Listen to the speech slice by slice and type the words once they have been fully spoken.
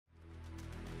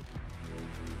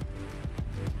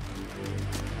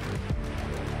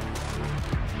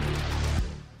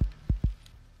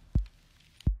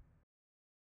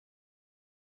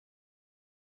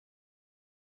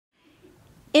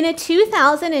In a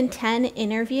 2010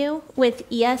 interview with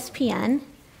ESPN,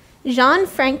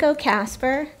 Gianfranco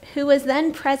Casper, who was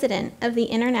then president of the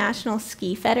International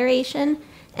Ski Federation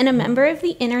and a member of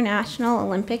the International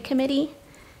Olympic Committee,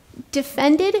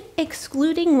 defended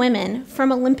excluding women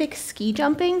from Olympic ski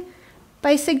jumping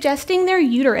by suggesting their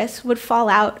uterus would fall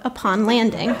out upon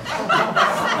landing.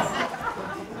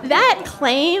 That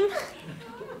claim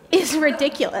is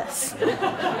ridiculous.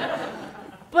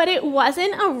 But it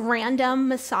wasn't a random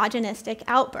misogynistic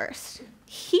outburst.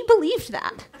 He believed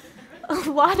that. A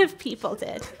lot of people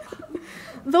did.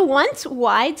 The once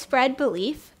widespread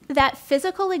belief that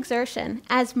physical exertion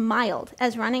as mild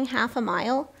as running half a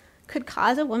mile could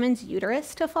cause a woman's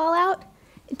uterus to fall out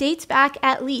dates back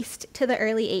at least to the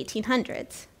early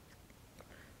 1800s.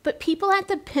 But people at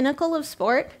the pinnacle of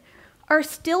sport are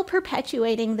still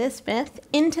perpetuating this myth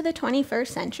into the 21st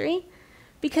century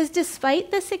because despite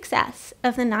the success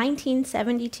of the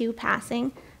 1972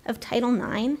 passing of Title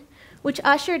IX, which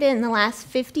ushered in the last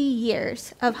 50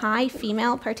 years of high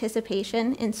female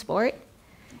participation in sport,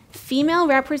 female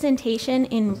representation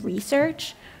in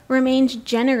research remains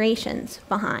generations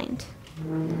behind.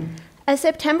 A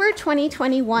September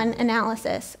 2021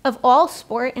 analysis of all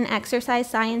sport and exercise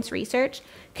science research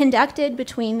conducted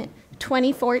between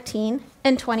 2014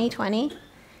 and 2020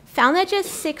 found that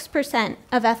just 6%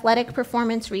 of athletic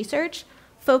performance research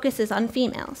focuses on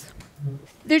females.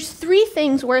 There's 3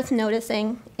 things worth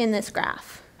noticing in this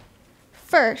graph.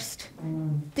 First,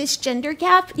 this gender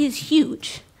gap is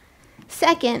huge.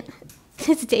 Second,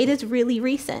 this data is really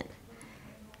recent.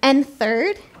 And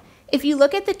third, if you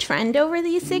look at the trend over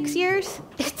these 6 years,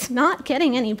 it's not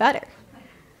getting any better.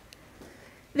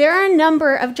 There are a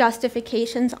number of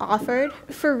justifications offered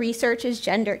for research's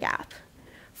gender gap,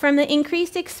 from the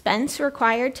increased expense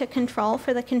required to control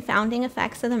for the confounding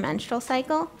effects of the menstrual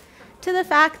cycle, to the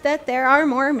fact that there are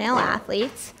more male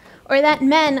athletes, or that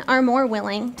men are more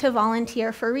willing to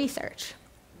volunteer for research.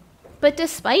 But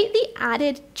despite the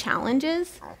added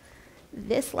challenges,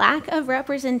 this lack of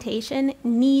representation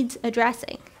needs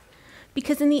addressing,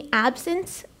 because in the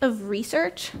absence of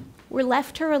research, we're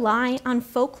left to rely on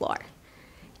folklore.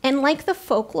 And like the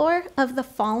folklore of the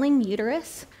falling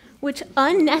uterus, which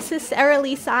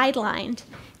unnecessarily sidelined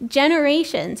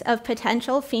generations of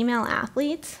potential female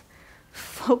athletes,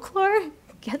 folklore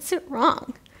gets it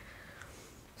wrong.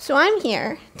 So I'm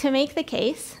here to make the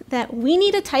case that we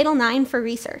need a Title IX for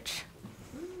research.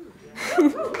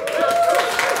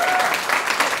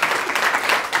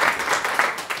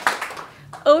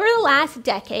 Over the last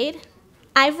decade,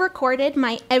 I've recorded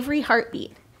my every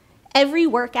heartbeat, every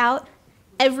workout,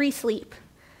 every sleep.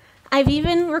 I've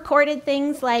even recorded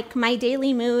things like my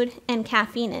daily mood and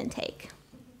caffeine intake.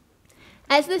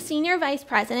 As the Senior Vice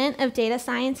President of Data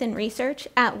Science and Research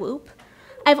at WHOOP,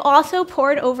 I've also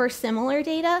pored over similar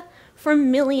data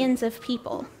from millions of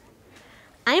people.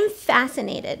 I'm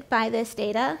fascinated by this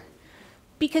data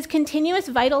because continuous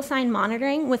vital sign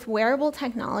monitoring with wearable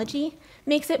technology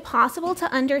makes it possible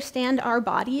to understand our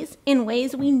bodies in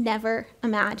ways we never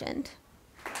imagined.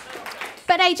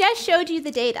 But I just showed you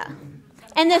the data,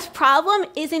 and this problem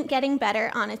isn't getting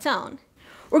better on its own.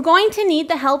 We're going to need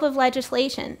the help of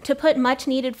legislation to put much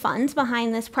needed funds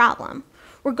behind this problem.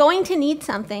 We're going to need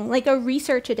something like a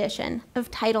research edition of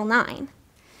Title IX.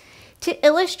 To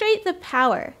illustrate the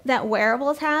power that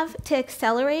wearables have to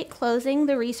accelerate closing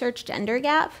the research gender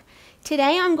gap,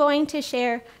 today I'm going to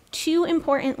share 2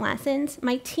 important lessons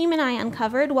my team and I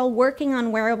uncovered while working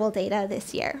on wearable data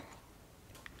this year.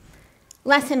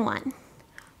 Lesson 1,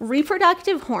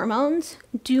 reproductive hormones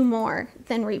do more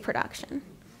than reproduction.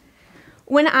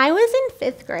 When I was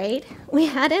in 5th grade, we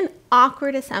had an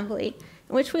awkward assembly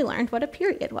in which we learned what a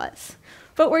period was,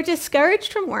 but were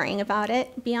discouraged from worrying about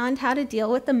it beyond how to deal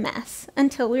with the mess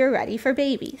until we were ready for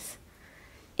babies.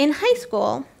 In high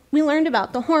school, we learned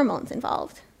about the hormones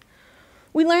involved.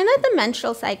 We learned that the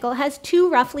menstrual cycle has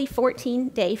 2 roughly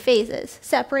 14-day phases,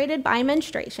 separated by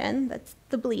menstruation, that's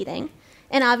the bleeding,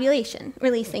 and ovulation,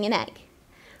 releasing an egg.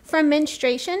 From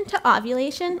menstruation to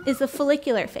ovulation is the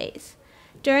follicular phase,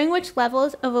 during which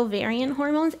levels of ovarian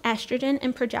hormones, estrogen,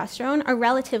 and progesterone are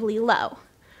relatively low.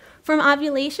 From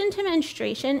ovulation to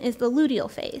menstruation is the luteal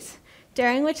phase,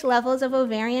 during which levels of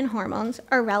ovarian hormones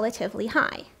are relatively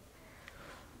high.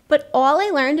 But all I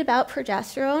learned about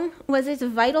progesterone was its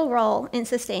vital role in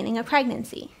sustaining a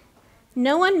pregnancy.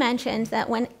 No one mentioned that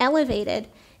when elevated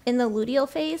in the luteal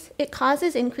phase, it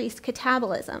causes increased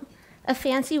catabolism, a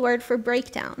fancy word for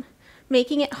breakdown,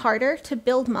 making it harder to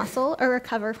build muscle or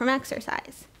recover from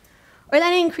exercise. Or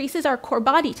that it increases our core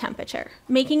body temperature,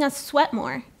 making us sweat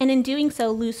more, and in doing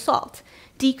so lose salt,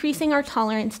 decreasing our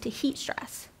tolerance to heat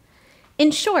stress.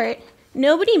 In short,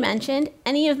 Nobody mentioned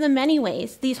any of the many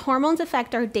ways these hormones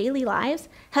affect our daily lives,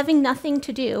 having nothing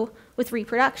to do with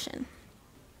reproduction.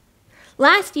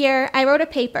 Last year, I wrote a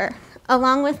paper,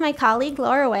 along with my colleague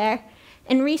Laura Ware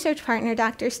and research partner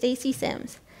Dr. Stacy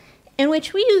Sims, in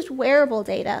which we used wearable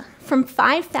data from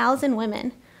 5,000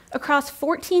 women across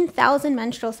 14,000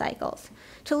 menstrual cycles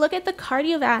to look at the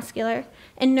cardiovascular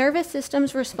and nervous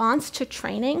system's response to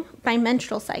training by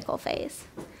menstrual cycle phase.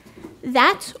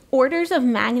 That's orders of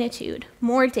magnitude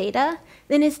more data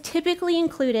than is typically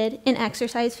included in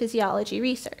exercise physiology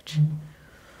research.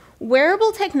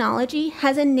 Wearable technology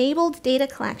has enabled data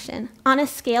collection on a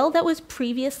scale that was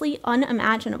previously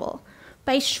unimaginable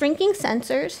by shrinking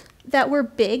sensors that were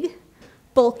big,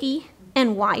 bulky,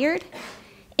 and wired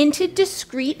into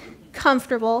discrete,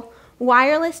 comfortable,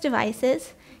 wireless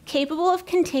devices capable of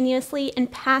continuously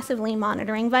and passively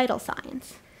monitoring vital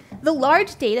signs. The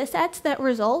large data sets that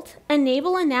result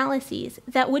enable analyses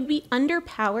that would be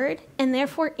underpowered and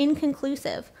therefore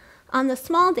inconclusive on the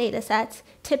small data sets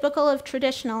typical of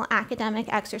traditional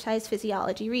academic exercise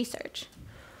physiology research.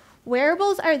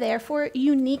 Wearables are therefore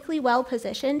uniquely well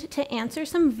positioned to answer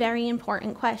some very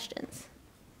important questions.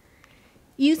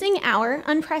 Using our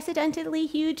unprecedentedly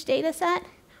huge data set,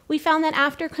 we found that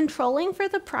after controlling for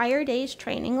the prior day's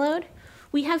training load,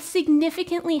 we have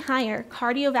significantly higher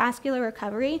cardiovascular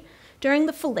recovery during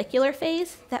the follicular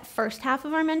phase, that first half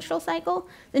of our menstrual cycle,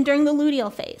 than during the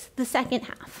luteal phase, the second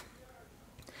half.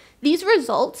 These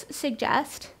results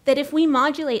suggest that if we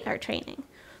modulate our training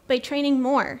by training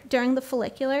more during the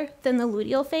follicular than the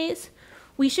luteal phase,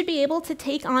 we should be able to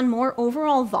take on more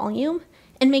overall volume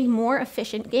and make more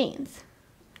efficient gains.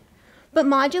 But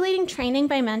modulating training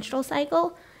by menstrual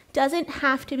cycle doesn't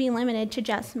have to be limited to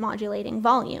just modulating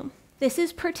volume. This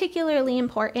is particularly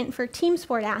important for team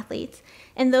sport athletes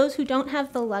and those who don't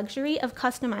have the luxury of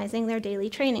customizing their daily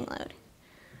training load.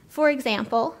 For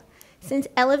example, since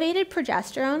elevated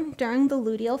progesterone during the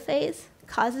luteal phase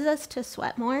causes us to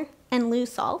sweat more and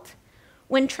lose salt,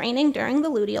 when training during the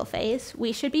luteal phase,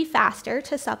 we should be faster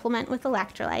to supplement with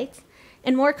electrolytes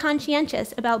and more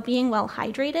conscientious about being well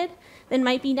hydrated than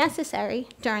might be necessary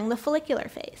during the follicular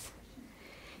phase.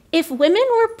 If women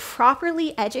were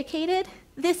properly educated,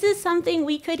 this is something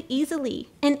we could easily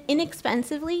and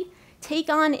inexpensively take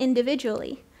on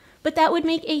individually, but that would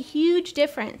make a huge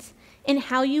difference in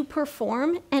how you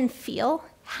perform and feel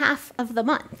half of the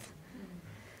month.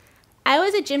 I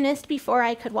was a gymnast before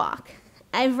I could walk.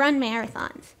 I've run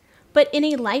marathons, but in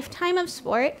a lifetime of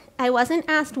sport, I wasn't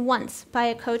asked once by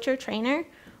a coach or trainer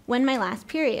when my last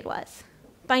period was.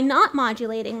 By not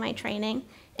modulating my training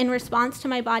in response to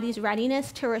my body's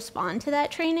readiness to respond to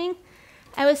that training,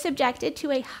 I was subjected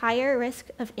to a higher risk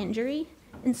of injury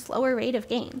and slower rate of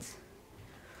gains.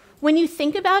 When you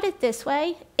think about it this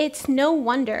way, it's no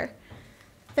wonder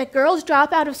that girls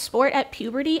drop out of sport at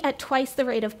puberty at twice the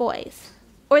rate of boys,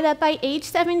 or that by age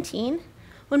 17,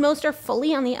 when most are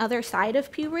fully on the other side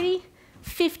of puberty,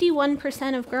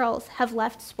 51% of girls have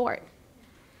left sport.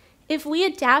 If we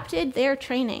adapted their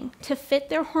training to fit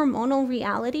their hormonal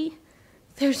reality,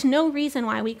 there's no reason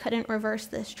why we couldn't reverse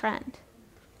this trend.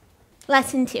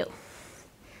 Lesson 2.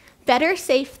 Better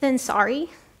safe than sorry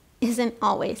isn't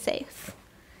always safe.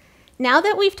 Now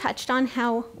that we've touched on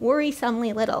how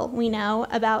worrisomely little we know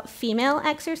about female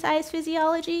exercise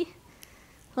physiology,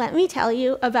 let me tell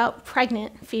you about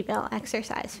pregnant female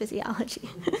exercise physiology.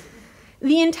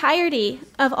 The entirety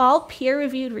of all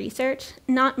peer-reviewed research,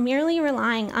 not merely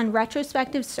relying on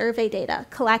retrospective survey data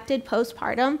collected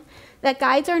postpartum that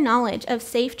guides our knowledge of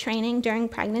safe training during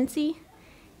pregnancy,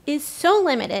 is so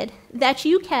limited that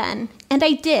you can, and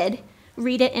I did,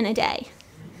 read it in a day.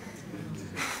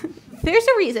 There's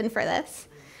a reason for this.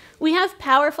 We have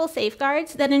powerful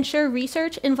safeguards that ensure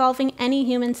research involving any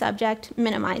human subject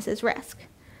minimizes risk.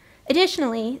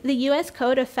 Additionally, the U.S.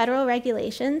 Code of Federal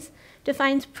Regulations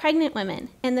defines pregnant women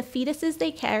and the fetuses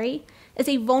they carry as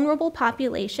a vulnerable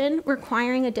population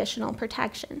requiring additional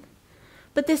protection.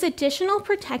 But this additional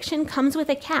protection comes with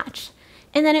a catch,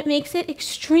 and then it makes it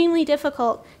extremely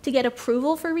difficult to get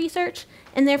approval for research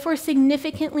and therefore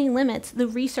significantly limits the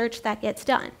research that gets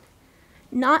done.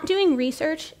 Not doing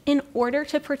research in order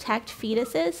to protect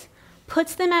fetuses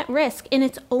puts them at risk in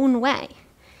its own way,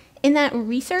 in that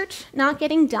research not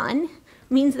getting done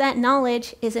means that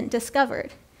knowledge isn't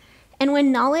discovered. And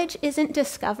when knowledge isn't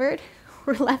discovered,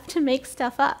 we're left to make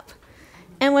stuff up.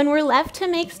 And when we're left to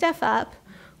make stuff up,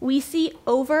 we see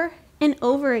over and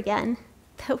over again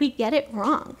that we get it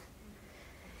wrong.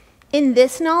 In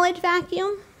this knowledge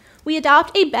vacuum, we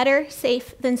adopt a better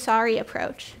safe than sorry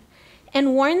approach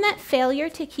and warn that failure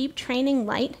to keep training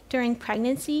light during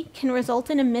pregnancy can result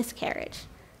in a miscarriage,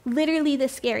 literally the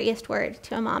scariest word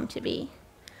to a mom to be.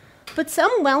 But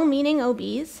some well-meaning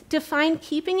OBs define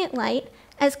keeping it light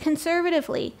as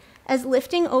conservatively as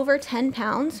lifting over 10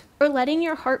 pounds or letting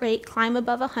your heart rate climb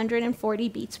above 140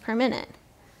 beats per minute.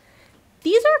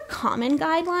 These are common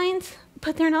guidelines,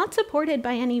 but they're not supported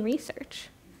by any research.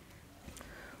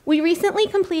 We recently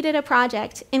completed a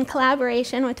project in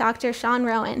collaboration with Dr. Sean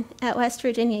Rowan at West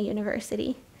Virginia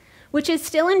University, which is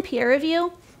still in peer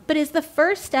review, but is the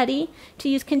first study to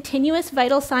use continuous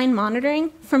vital sign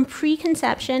monitoring from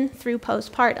preconception through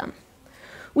postpartum.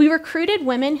 We recruited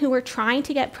women who were trying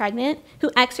to get pregnant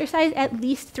who exercise at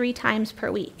least 3 times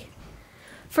per week.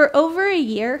 For over a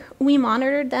year, we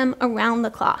monitored them around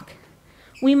the clock.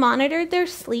 We monitored their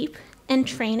sleep and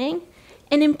training,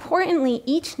 and importantly,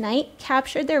 each night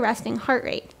captured their resting heart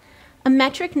rate, a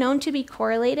metric known to be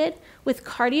correlated with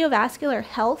cardiovascular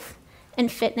health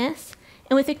and fitness,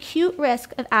 and with acute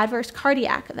risk of adverse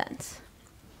cardiac events.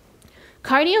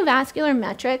 Cardiovascular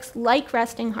metrics, like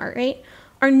resting heart rate,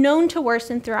 are known to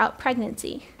worsen throughout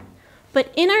pregnancy.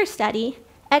 But in our study,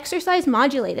 exercise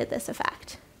modulated this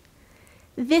effect.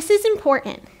 This is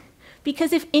important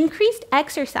because if increased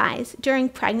exercise during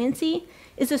pregnancy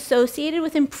is associated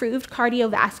with improved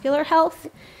cardiovascular health,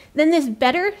 then this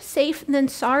better safe than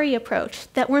sorry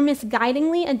approach that we're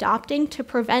misguidingly adopting to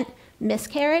prevent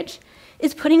miscarriage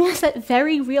is putting us at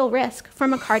very real risk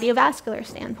from a cardiovascular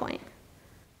standpoint.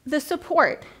 The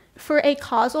support for a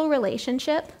causal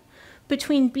relationship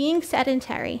between being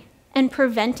sedentary and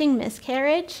preventing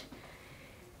miscarriage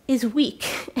is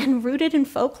weak and rooted in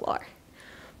folklore.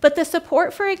 But the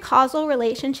support for a causal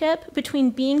relationship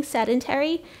between being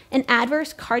sedentary and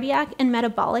adverse cardiac and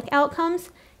metabolic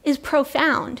outcomes is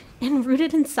profound and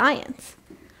rooted in science.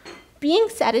 Being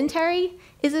sedentary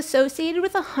is associated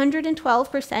with a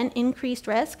 112% increased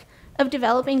risk of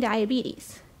developing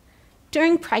diabetes.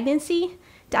 During pregnancy,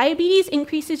 diabetes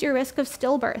increases your risk of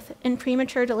stillbirth and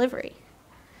premature delivery.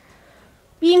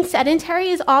 Being sedentary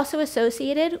is also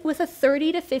associated with a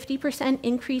 30 to 50%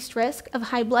 increased risk of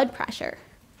high blood pressure.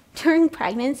 During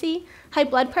pregnancy, high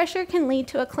blood pressure can lead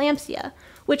to eclampsia,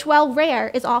 which, while rare,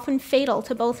 is often fatal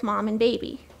to both mom and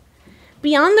baby.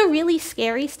 Beyond the really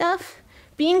scary stuff,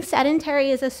 being sedentary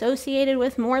is associated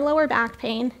with more lower back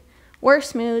pain,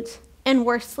 worse moods, and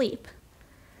worse sleep.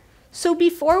 So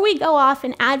before we go off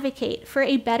and advocate for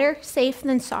a better safe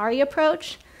than sorry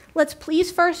approach, let's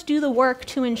please first do the work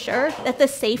to ensure that the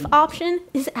safe option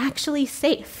is actually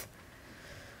safe.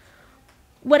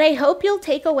 What I hope you'll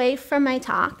take away from my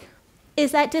talk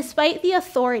is that despite the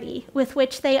authority with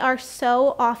which they are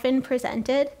so often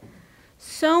presented,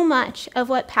 so much of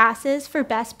what passes for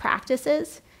best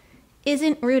practices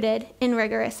isn't rooted in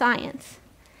rigorous science.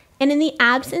 And in the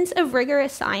absence of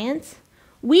rigorous science,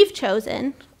 we've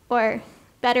chosen, or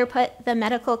better put, the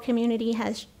medical community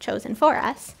has chosen for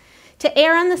us, to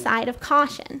err on the side of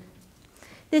caution.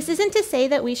 This isn't to say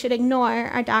that we should ignore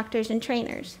our doctors and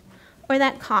trainers, or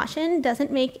that caution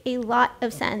doesn't make a lot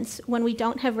of sense when we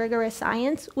don't have rigorous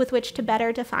science with which to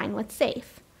better define what's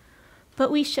safe.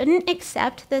 But we shouldn't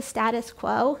accept the status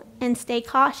quo and stay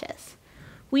cautious.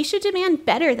 We should demand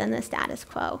better than the status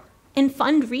quo and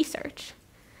fund research.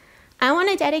 I want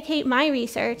to dedicate my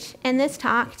research and this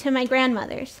talk to my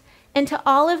grandmothers and to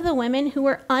all of the women who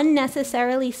were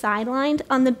unnecessarily sidelined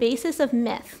on the basis of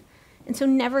myth and so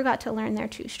never got to learn their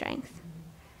true strength.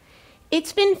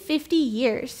 It's been 50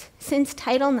 years since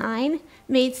Title IX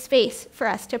made space for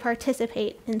us to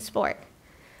participate in sport.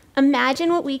 Imagine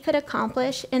what we could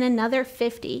accomplish in another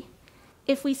 50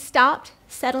 if we stopped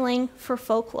settling for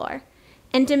folklore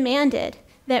and demanded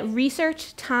that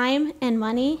research, time, and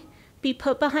money be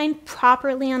put behind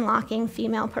properly unlocking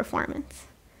female performance.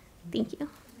 Thank you.